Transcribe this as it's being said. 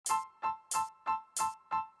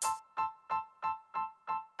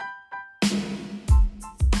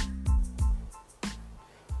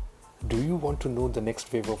Do you want to know the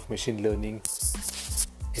next wave of machine learning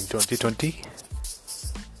in 2020?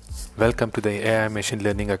 Welcome to the AI Machine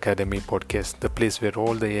Learning Academy podcast, the place where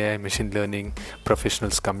all the AI machine learning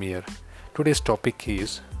professionals come here. Today's topic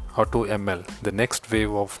is AutoML, the next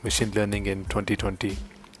wave of machine learning in 2020.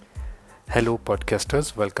 Hello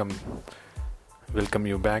podcasters, welcome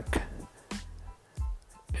you back.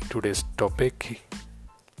 In today's topic,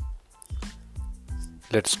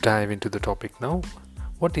 let's dive into the topic now.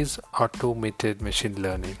 What is automated machine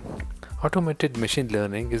learning? Automated machine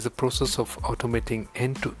learning is the process of automating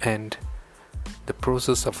end-to-end the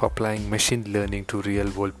process of applying machine learning to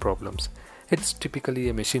real-world problems. It's typically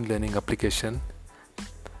a machine learning application.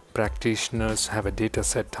 Practitioners have a data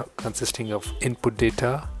set consisting of input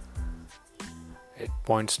data it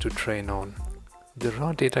points to train on. The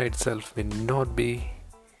raw data itself may not be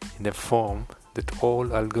in a form that all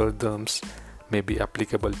algorithms may be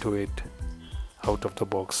applicable to it out of the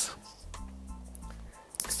box.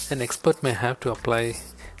 An expert may have to apply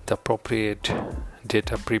the appropriate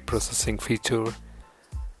data pre-processing feature,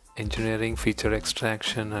 engineering, feature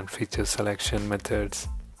extraction, and feature selection methods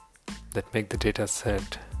that make the data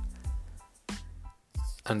set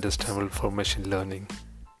understandable for machine learning.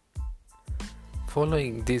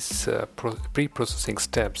 Following these pre-processing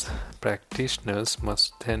steps, practitioners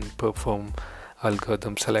must then perform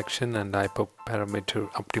algorithm selection and hyperparameter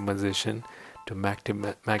optimization to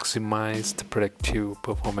maximize the predictive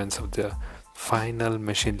performance of the final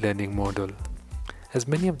machine learning model. As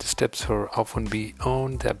many of the steps are often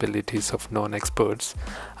beyond the abilities of non-experts,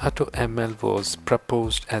 AutoML was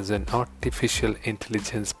proposed as an artificial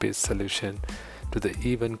intelligence-based solution to the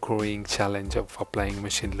even-growing challenge of applying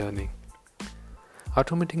machine learning.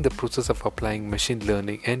 Automating the process of applying machine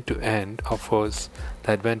learning end-to-end offers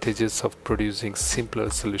the advantages of producing simpler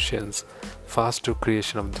solutions, faster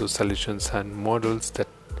creation of those solutions, and models that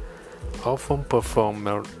often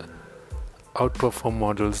outperform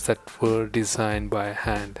models that were designed by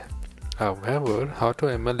hand. However,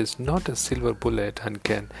 AutoML is not a silver bullet and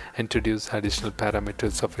can introduce additional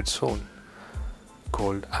parameters of its own,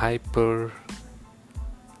 called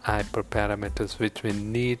hyperparameters, which may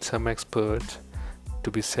need some experts to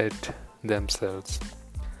be set themselves.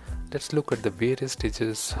 Let's look at the various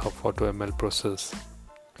stages of AutoML process.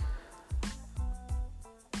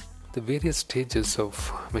 The various stages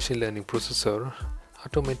of machine learning process are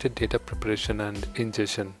automated data preparation and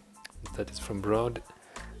ingestion, that is from raw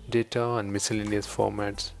data and miscellaneous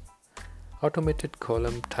formats. Automated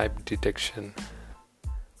column type detection.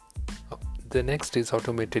 The next is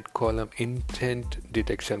automated column intent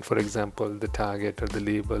detection, for example, the target or the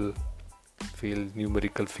label field,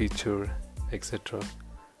 numerical feature, etc.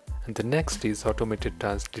 And the next is automated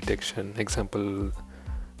task detection.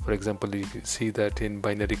 For example, you see that in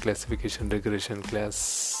binary classification, regression, class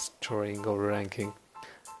storing or ranking.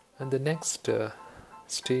 And the next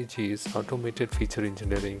stage is automated feature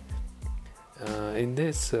engineering. In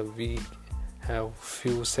this, we have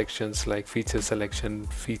few sections like feature selection,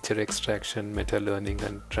 feature extraction, meta learning,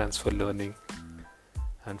 and transfer learning.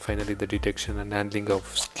 And finally, the detection and handling of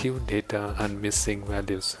skewed data and missing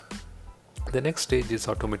values. The next stage is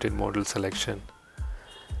automated model selection.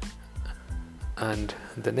 And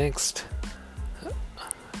the next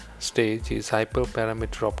stage is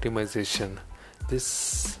hyperparameter optimization.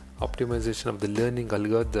 This optimization of the learning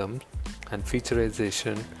algorithm and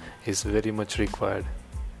featureization is very much required.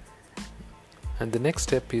 And the next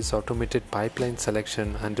step is automated pipeline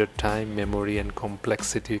selection under time, memory, and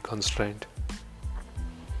complexity constraint.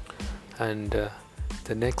 And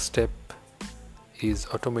the next step is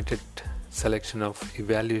automated selection of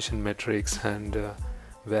evaluation metrics and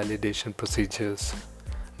validation procedures.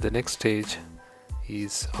 The next stage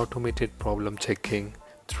is automated problem checking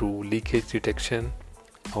through leakage detection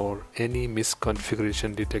or any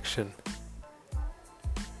misconfiguration detection.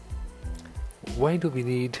 Why do we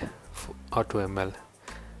need AutoML?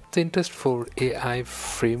 The interest for AI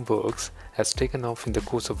frameworks has taken off in the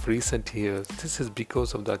course of recent years. This is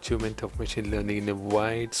because of the achievement of machine learning in a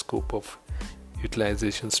wide scope of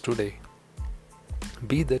utilizations today.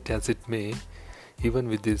 Be that as it may, even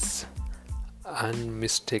with this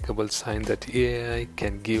unmistakable sign that AI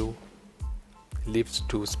can give leads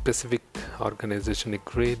to specific organization, a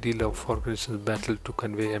great deal of organizations battle to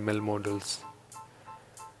convey ML models.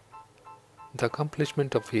 The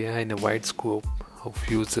accomplishment of AI in a wide scope of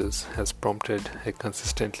users has prompted a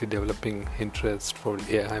consistently developing interest for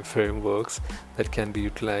AI frameworks that can be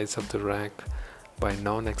utilized off the rack by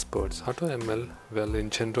non-experts. AutoML will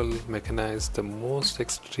in general mechanize the most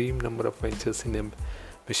extreme number of ventures in a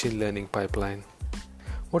machine learning pipeline.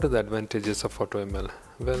 What are the advantages of AutoML?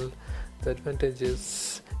 Well, The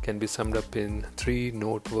advantages can be summed up in 3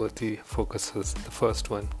 noteworthy focuses. The first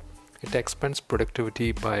one, it expands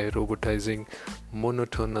productivity by robotizing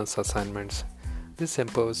monotonous assignments. This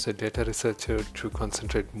empowers a data researcher to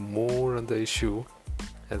concentrate more on the issue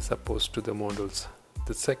as opposed to the models.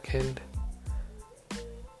 The second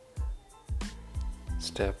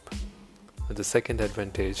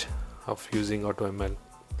advantage of using AutoML.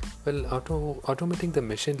 Well, automating the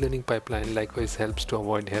machine learning pipeline likewise helps to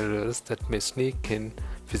avoid errors that may sneak in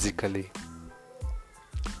physically.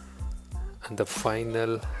 And the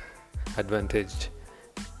final advantage,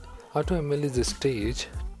 AutoML is a stage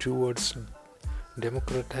towards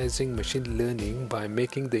democratizing machine learning by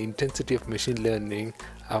making the intensity of machine learning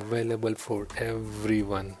available for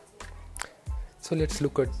everyone. So let's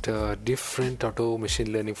look at different auto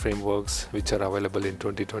machine learning frameworks which are available in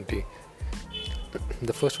 2020.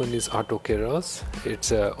 The first one is AutoKeras.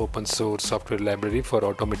 It's an open source software library for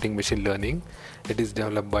automating machine learning. It is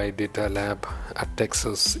developed by Data Lab at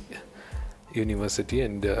Texas University,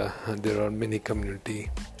 and there are many community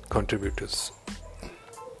contributors.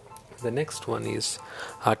 The next one is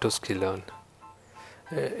AutoSklearn.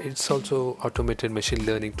 It's also automated machine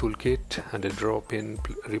learning toolkit and a drop-in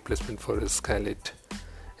replacement for a Skylette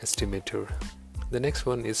estimator. The next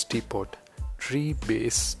one is Teapot,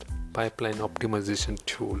 tree-based pipeline optimization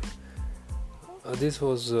tool. This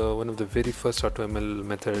was one of the very first AutoML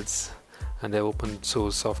methods and open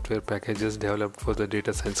source software packages developed for the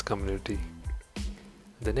data science community.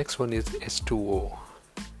 The next one is S2O.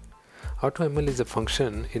 AutoML is a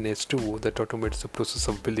function in S2O that automates the process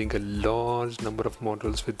of building a large number of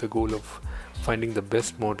models with the goal of finding the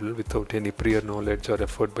best model without any prior knowledge or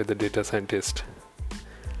effort by the data scientist.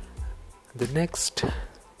 The next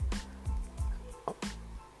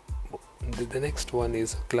one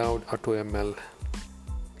is Cloud AutoML.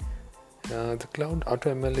 The Cloud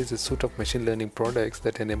AutoML is a suite of machine learning products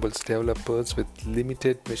that enables developers with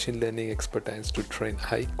limited machine learning expertise to train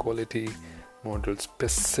high quality models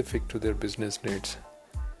specific to their business needs.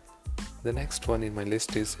 The next one in my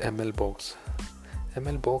list is MLBox.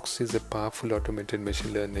 MLBox is a powerful automated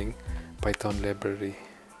machine learning Python library.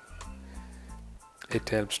 It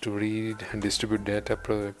helps to read and distribute data,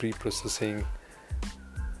 pre-processing,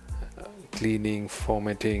 cleaning,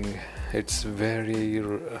 formatting. It's very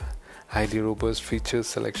highly robust feature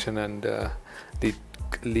selection and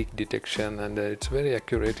leak detection, and it's very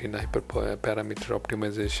accurate in hyperparameter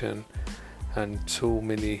optimization and so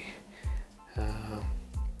many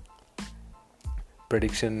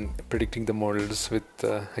predicting the models with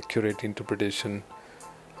accurate interpretation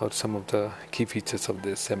or some of the key features of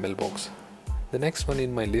this MLBox. The next one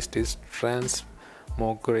in my list is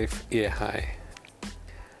Transmograph AI.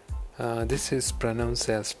 This is pronounced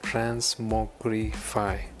as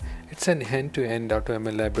Transmogrify. It's an end-to-end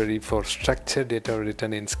AutoML library for structured data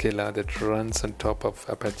written in Scala that runs on top of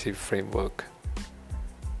Apache framework,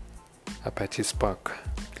 Apache Spark.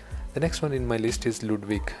 The next one in my list is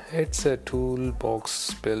Ludwig. It's a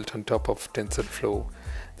toolbox built on top of TensorFlow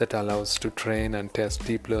that allows to train and test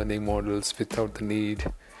deep learning models without the need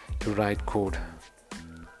to write code.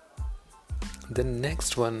 The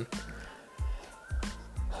next one,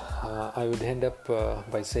 I would end up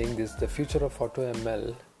by saying this: the future of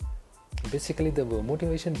AutoML. Basically, the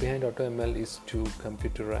motivation behind AutoML is to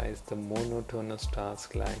computerize the monotonous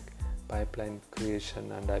tasks like pipeline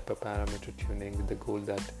creation and hyperparameter tuning, with the goal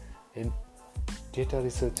that data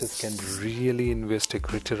researchers can really invest a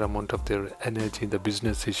greater amount of their energy in the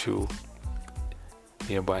business issue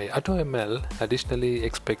nearby. AutoML additionally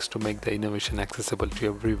expects to make the innovation accessible to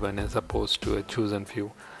everyone as opposed to a chosen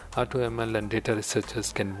few. AutoML and data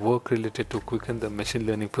researchers can work related to quicken the machine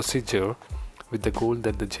learning procedure with the goal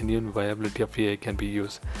that the genuine viability of AI can be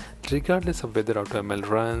used. Regardless of whether AutoML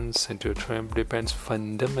runs into a trend depends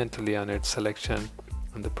fundamentally on its selection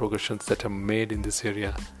and the progressions that are made in this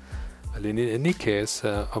area. Well, in any case,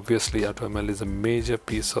 obviously AutoML is a major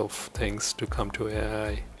piece of things to come to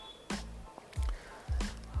AI.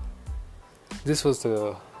 This was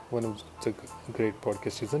one of the great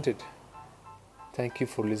podcasts, isn't it? Thank you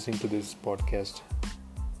for listening to this podcast.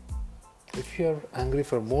 If you are hungry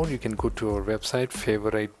for more, you can go to our website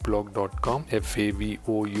favouriteblog.com,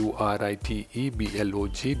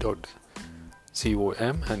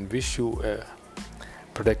 favouriteblog.com, and wish you a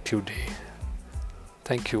productive day.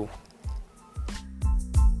 Thank you.